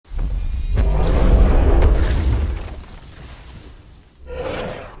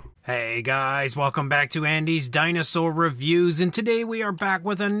Hey guys, welcome back to Andy's Dinosaur Reviews, and today we are back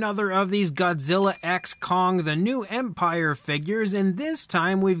with another of these Godzilla x Kong the New Empire figures, and this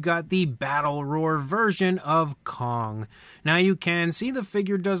time we've got the Battle Roar version of Kong. Now you can see the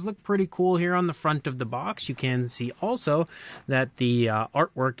figure does look pretty cool here on the front of the box. You can see also that the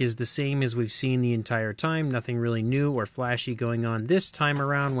artwork is the same as we've seen the entire time. Nothing really new or flashy going on this time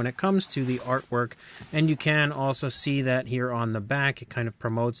around when it comes to the artwork, and you can also see that here on the back it kind of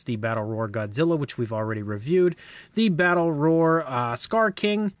promotes the Battle Roar Godzilla, which we've already reviewed, the Battle Roar Scar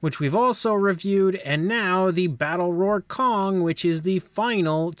King, which we've also reviewed, and now the Battle Roar Kong, which is the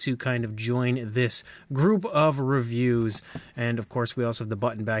final to kind of join this group of reviews. And of course we also have the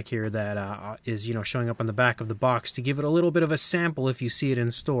button back here that is, showing up on the back of the box to give it a little bit of a sample if you see it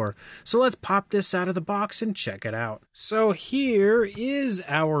in store. So let's pop this out of the box and check it out. So here is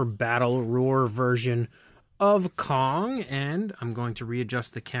our Battle Roar version of Kong, and I'm going to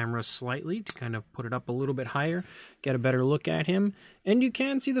readjust the camera slightly to kind of put it up a little bit higher, get a better look at him. And you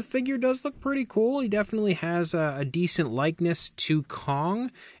can see the figure does look pretty cool. He definitely has a decent likeness to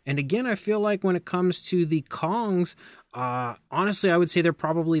Kong. And again, I feel like when it comes to the Kongs, honestly, I would say they're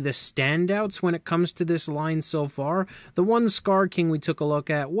probably the standouts when it comes to this line so far. The one Scar King we took a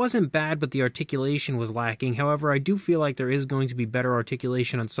look at wasn't bad, but the articulation was lacking. However, I do feel like there is going to be better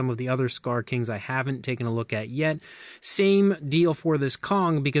articulation on some of the other Scar Kings I haven't taken a look at yet. Same deal for this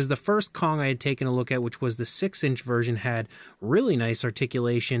Kong, because the first Kong I had taken a look at, which was the 6-inch version, had really nice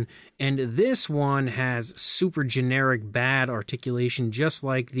articulation, and this one has super generic bad articulation, just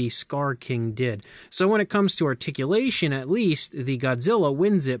like the Scar King did. So when it comes to articulation, at least, the Godzilla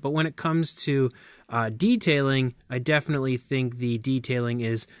wins it, but when it comes to detailing, I definitely think the detailing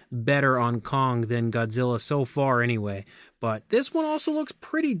is better on Kong than Godzilla so far anyway. But this one also looks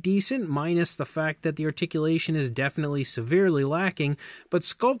pretty decent, minus the fact that the articulation is definitely severely lacking, but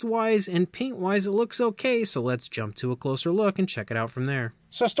sculpt-wise and paint-wise it looks okay, so let's jump to a closer look and check it out from there.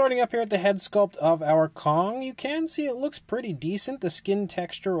 So starting up here at the head sculpt of our Kong, you can see it looks pretty decent. The skin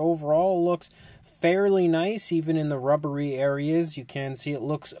texture overall looks fairly nice, even in the rubbery areas. You can see it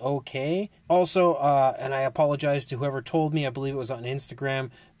looks okay. Also, and I apologize to whoever told me, I believe it was on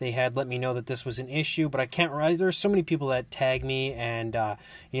Instagram, they had let me know that this was an issue, but I can't realize there's so many people that tag me and,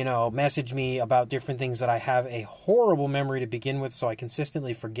 message me about different things that I have a horrible memory to begin with, so I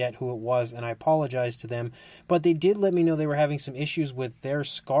consistently forget who it was, and I apologize to them. But they did let me know they were having some issues with their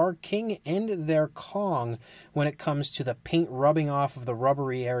Scar King and their Kong when it comes to the paint rubbing off of the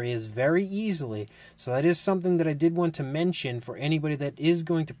rubbery areas very easily. So that is something that I did want to mention for anybody that is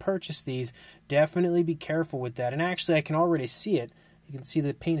going to purchase these. Definitely be careful with that. And actually, I can already see it. You can see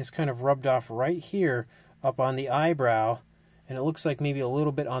the paint is kind of rubbed off right here up on the eyebrow, and it looks like maybe a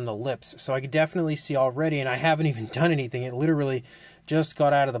little bit on the lips. So I could definitely see already, and I haven't even done anything. It literally just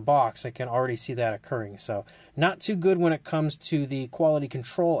got out of the box. I can already see that occurring. So not too good when it comes to the quality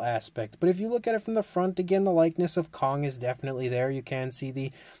control aspect. But if you look at it from the front, again, the likeness of Kong is definitely there. You can see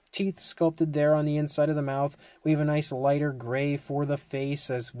the teeth sculpted there on the inside of the mouth. We have a nice lighter gray for the face,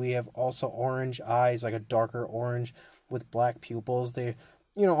 as we have also orange eyes, like a darker orange with black pupils. They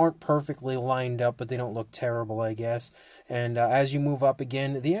aren't perfectly lined up, but they don't look terrible, I guess. And as you move up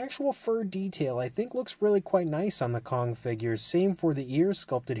again, the actual fur detail, I think, looks really quite nice on the Kong figures. Same for the ears,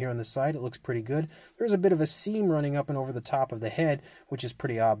 sculpted here on the side. It looks pretty good. There's a bit of a seam running up and over the top of the head, which is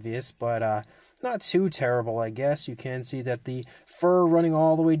pretty obvious, but not too terrible, I guess. You can see that the fur running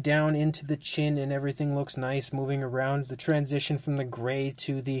all the way down into the chin and everything looks nice, moving around. The transition from the gray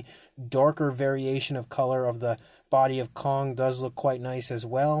to the darker variation of color of the body of Kong does look quite nice as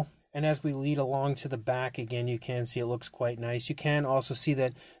well. And as we lead along to the back again, you can see it looks quite nice. You can also see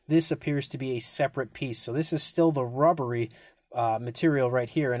that this appears to be a separate piece. So this is still the rubbery material right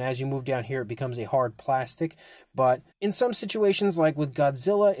here, and as you move down here it becomes a hard plastic. But in some situations, like with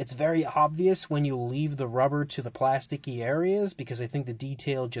Godzilla, it's very obvious when you leave the rubber to the plasticky areas, because I think the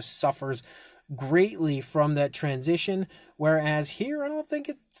detail just suffers greatly from that transition, whereas here I don't think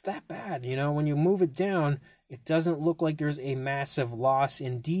it's that bad. When you move it down, it doesn't look like there's a massive loss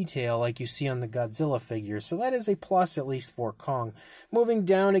in detail like you see on the Godzilla figures. So that is a plus, at least for Kong. Moving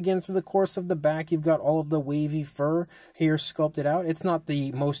down again through the course of the back, you've got all of the wavy fur here sculpted out. It's not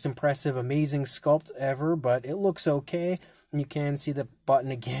the most impressive, amazing sculpt ever, but it looks okay. And you can see the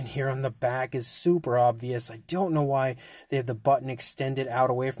button again here on the back is super obvious. I don't know why they have the button extended out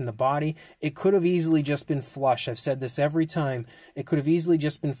away from the body. It could have easily just been flush. I've said this every time. It could have easily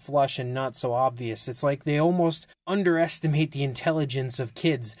just been flush and not so obvious. It's like they almost underestimate the intelligence of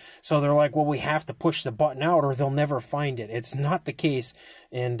kids. So they're like, well, we have to push the button out or they'll never find it. It's not the case.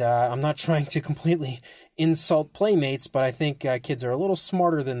 And I'm not trying to completely insult Playmates, but I think kids are a little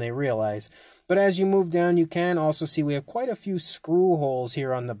smarter than they realize. But as you move down, you can also see we have quite a few screw holes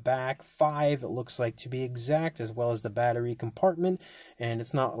here on the back. 5, it looks like, to be exact, as well as the battery compartment. And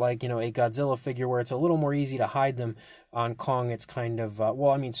it's not like, a Godzilla figure where it's a little more easy to hide them. On Kong, it's kind of,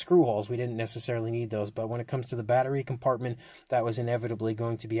 screw holes. We didn't necessarily need those. But when it comes to the battery compartment, that was inevitably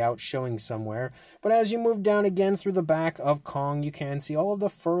going to be out showing somewhere. But as you move down again through the back of Kong, you can see all of the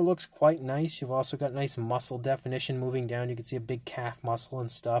fur looks quite nice. You've also got nice muscle definition moving down. You can see a big calf muscle and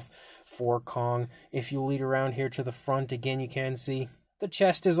stuff for Kong. If you lead around here to the front, again, you can see the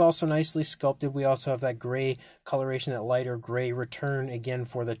chest is also nicely sculpted. We also have that gray coloration, that lighter gray return again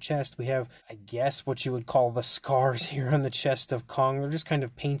for the chest. We have, I guess, what you would call the scars here on the chest of Kong. They're just kind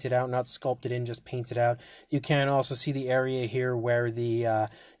of painted out, not sculpted in, just painted out. You can also see the area here where the,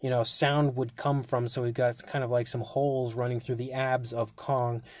 sound would come from. So we've got kind of like some holes running through the abs of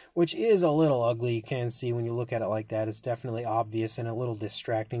Kong, which is a little ugly. You can see when you look at it like that. It's definitely obvious and a little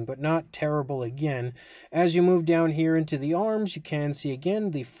distracting, but not terrible again. As you move down here into the arms, you can see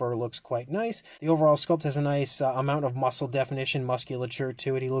again, the fur looks quite nice. The overall sculpt has a nice amount of muscle definition, musculature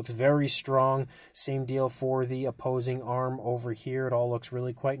to it. He looks very strong. Same deal for the opposing arm over here. It all looks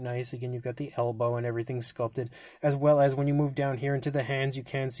really quite nice. Again, you've got the elbow and everything sculpted, as well as when you move down here into the hands, you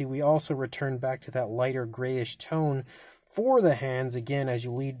can see we also return back to that lighter grayish tone for the hands, again, as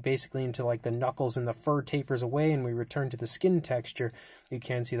you lead basically into like the knuckles and the fur tapers away and we return to the skin texture, you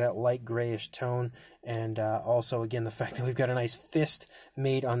can see that light grayish tone. And also, again, the fact that we've got a nice fist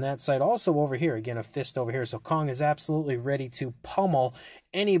made on that side. Also over here, again, a fist over here. So Kong is absolutely ready to pummel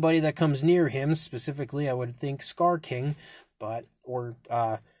anybody that comes near him. Specifically, I would think Scar King, or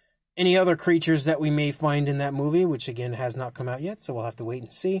any other creatures that we may find in that movie, which again has not come out yet, so we'll have to wait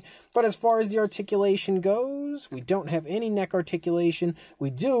and see. But as far as the articulation goes, we don't have any neck articulation.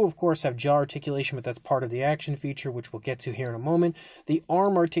 We do, of course, have jaw articulation, but that's part of the action feature, which we'll get to here in a moment. The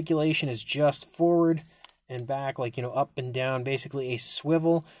arm articulation is just forward and back, like, up and down, basically a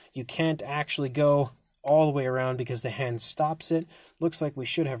swivel. You can't actually go all the way around because the hand stops it. Looks like we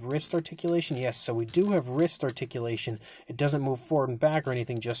should have wrist articulation. Yes, so we do have wrist articulation. It doesn't move forward and back or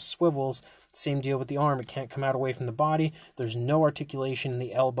anything, just swivels. Same deal with the arm. It can't come out away from the body. There's no articulation in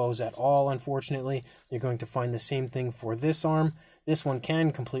the elbows at all, unfortunately. You're going to find the same thing for this arm. This one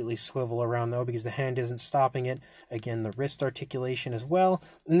can completely swivel around, though, because the hand isn't stopping it. Again, the wrist articulation as well.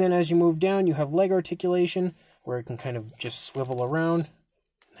 And then as you move down, you have leg articulation, where it can kind of just swivel around.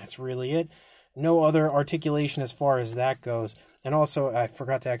 That's really it. No other articulation as far as that goes. And also, I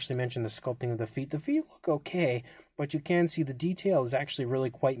forgot to actually mention the sculpting of the feet. The feet look okay, but you can see the detail is actually really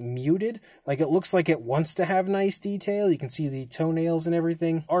quite muted. Like, it looks like it wants to have nice detail. You can see the toenails and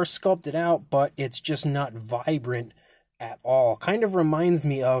everything are sculpted out, but it's just not vibrant at all. Kind of reminds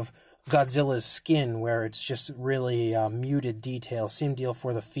me of Godzilla's skin, where it's just really muted detail. Same deal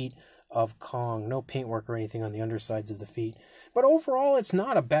for the feet of Kong. No paintwork or anything on the undersides of the feet. But overall, it's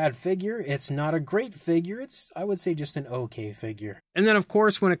not a bad figure. It's not a great figure. It's, I would say, just an okay figure. And then, of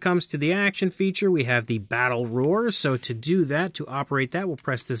course, when it comes to the action feature, we have the battle roar. So to do that, to operate that, we'll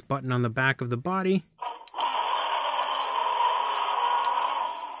press this button on the back of the body.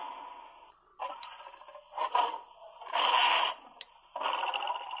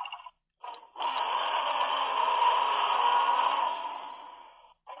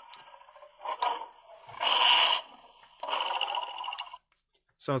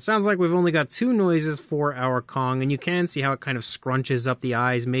 So it sounds like we've only got 2 noises for our Kong, and you can see how it kind of scrunches up the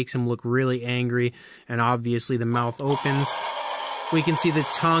eyes, makes him look really angry, and obviously the mouth opens. We can see the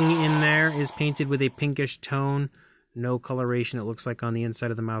tongue in there is painted with a pinkish tone. No coloration, it looks like, on the inside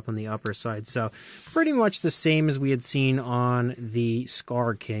of the mouth on the upper side. So pretty much the same as we had seen on the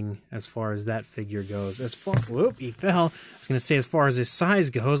Scar King as far as that figure goes. Whoop, he fell. I was going to say as far as his size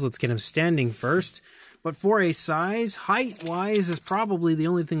goes, let's get him standing first. But for a size, height-wise, is probably the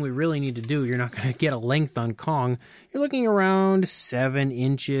only thing we really need to do. You're not going to get a length on Kong. You're looking around 7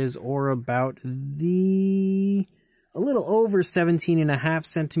 inches or about a little over 17.5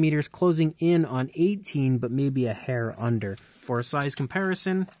 centimeters, closing in on 18, but maybe a hair under. For a size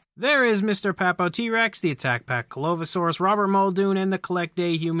comparison, there is Mr. Papo T-Rex, the Attack Pack Colovosaurus, Robert Muldoon, and the Collect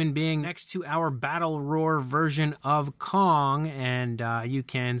Day Human Being next to our Battle Roar version of Kong. And you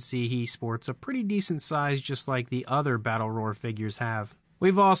can see he sports a pretty decent size, just like the other Battle Roar figures have.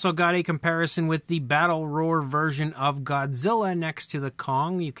 We've also got a comparison with the Battle Roar version of Godzilla next to the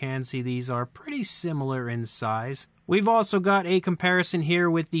Kong. You can see these are pretty similar in size. We've also got a comparison here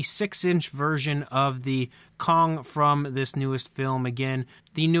with the 6-inch version of the Kong from this newest film. Again,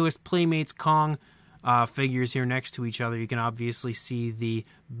 the newest Playmates Kong figures here next to each other. You can obviously see the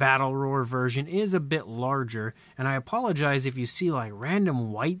Battle Roar version is a bit larger, and I apologize if you see like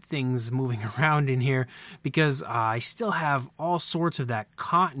random white things moving around in here, because I still have all sorts of that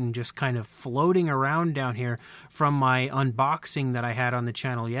cotton just kind of floating around down here from my unboxing that I had on the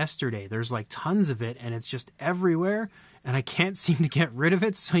channel yesterday. There's like tons of it, and it's just everywhere, and I can't seem to get rid of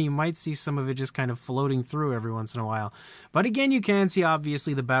it, so you might see some of it just kind of floating through every once in a while. But again, you can see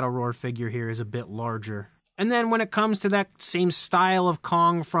obviously the Battle Roar figure here is a bit larger. And then when it comes to that same style of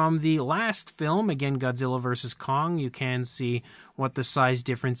Kong from the last film, again, Godzilla vs. Kong, you can see what the size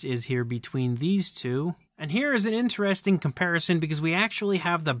difference is here between these two. And here is an interesting comparison because we actually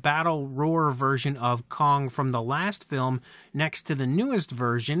have the Battle Roar version of Kong from the last film next to the newest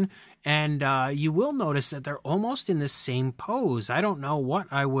version, and you will notice that they're almost in the same pose. I don't know what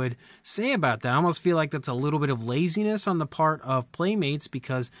I would say about that. I almost feel like that's a little bit of laziness on the part of Playmates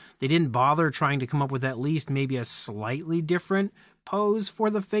because they didn't bother trying to come up with at least maybe a slightly different pose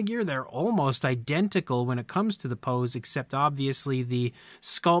for the figure. They're almost identical when it comes to the pose, except obviously the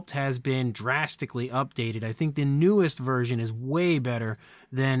sculpt has been drastically updated. I think the newest version is way better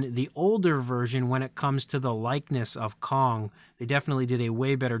than the older version when it comes to the likeness of Kong. They definitely did a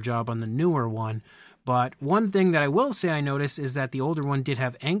way better job on the newer one. But one thing that I will say I noticed is that the older one did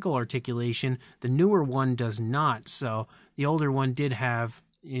have ankle articulation. The newer one does not. So the older one did have,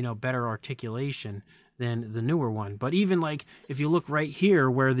 better articulation than the newer one. But even like if you look right here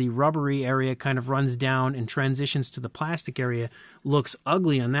where the rubbery area kind of runs down and transitions to the plastic area, looks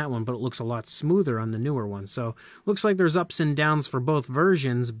ugly on that one, but it looks a lot smoother on the newer one. So looks like there's ups and downs for both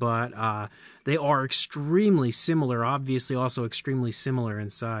versions, but they are extremely similar, obviously also extremely similar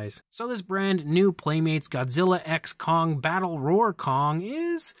in size. So this brand new Playmates Godzilla X Kong Battle Roar Kong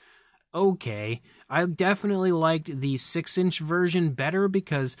is okay. I definitely liked the 6-inch version better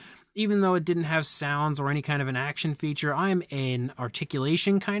because even though it didn't have sounds or any kind of an action feature, I'm an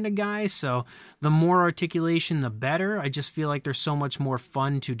articulation kind of guy, so the more articulation, the better. I just feel like they're so much more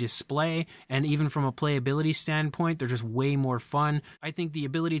fun to display, and even from a playability standpoint, they're just way more fun. I think the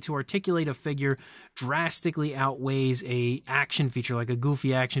ability to articulate a figure drastically outweighs a action feature, like a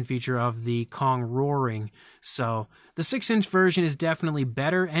goofy action feature of the Kong roaring. So the 6-inch version is definitely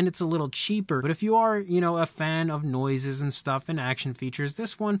better, and it's a little cheaper. But if you are, a fan of noises and stuff and action features,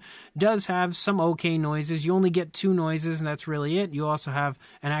 this one does have some okay noises. You only get 2 noises, and that's really it. You also have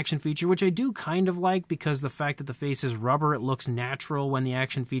an action feature, which I do kind of like because the fact that the face is rubber, it looks natural when the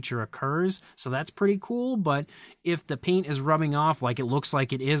action feature occurs. So that's pretty cool. But if the paint is rubbing off like it looks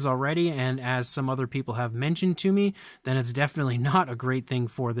like it is already, and as some other people have mentioned to me, then it's definitely not a great thing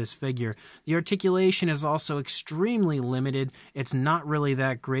for this figure. The articulation is also extremely limited. It's not really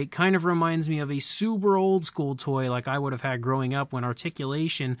that great. Kind of reminds me of a super old school toy like I would have had growing up when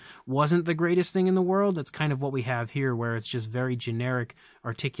articulation wasn't the greatest thing in the world. That's kind of what we have here, where it's just very generic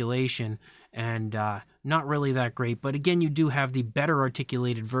articulation and not really that great. But again, you do have the better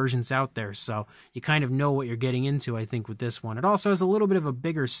articulated versions out there, so you kind of know what you're getting into, I think, with this one. It also has a little bit of a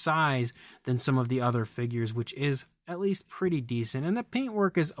bigger size than some of the other figures, which is at least pretty decent. And the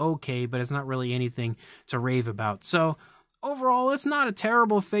paintwork is okay, but it's not really anything to rave about. So overall, it's not a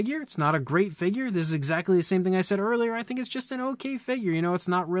terrible figure. It's not a great figure. This is exactly the same thing I said earlier. I think it's just an okay figure. It's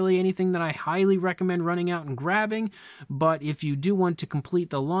not really anything that I highly recommend running out and grabbing. But if you do want to complete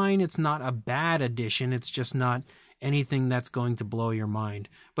the line, it's not a bad addition. It's just not anything that's going to blow your mind.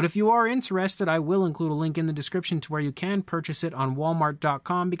 But if you are interested, I will include a link in the description to where you can purchase it on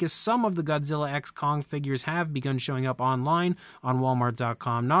Walmart.com, because some of the Godzilla X Kong figures have begun showing up online on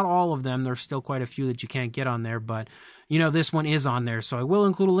Walmart.com. Not all of them. There's still quite a few that you can't get on there, but this one is on there, so I will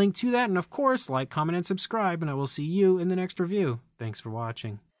include a link to that. And of course, like, comment, and subscribe, and I will see you in the next review. Thanks for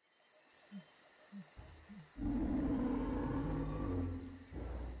watching.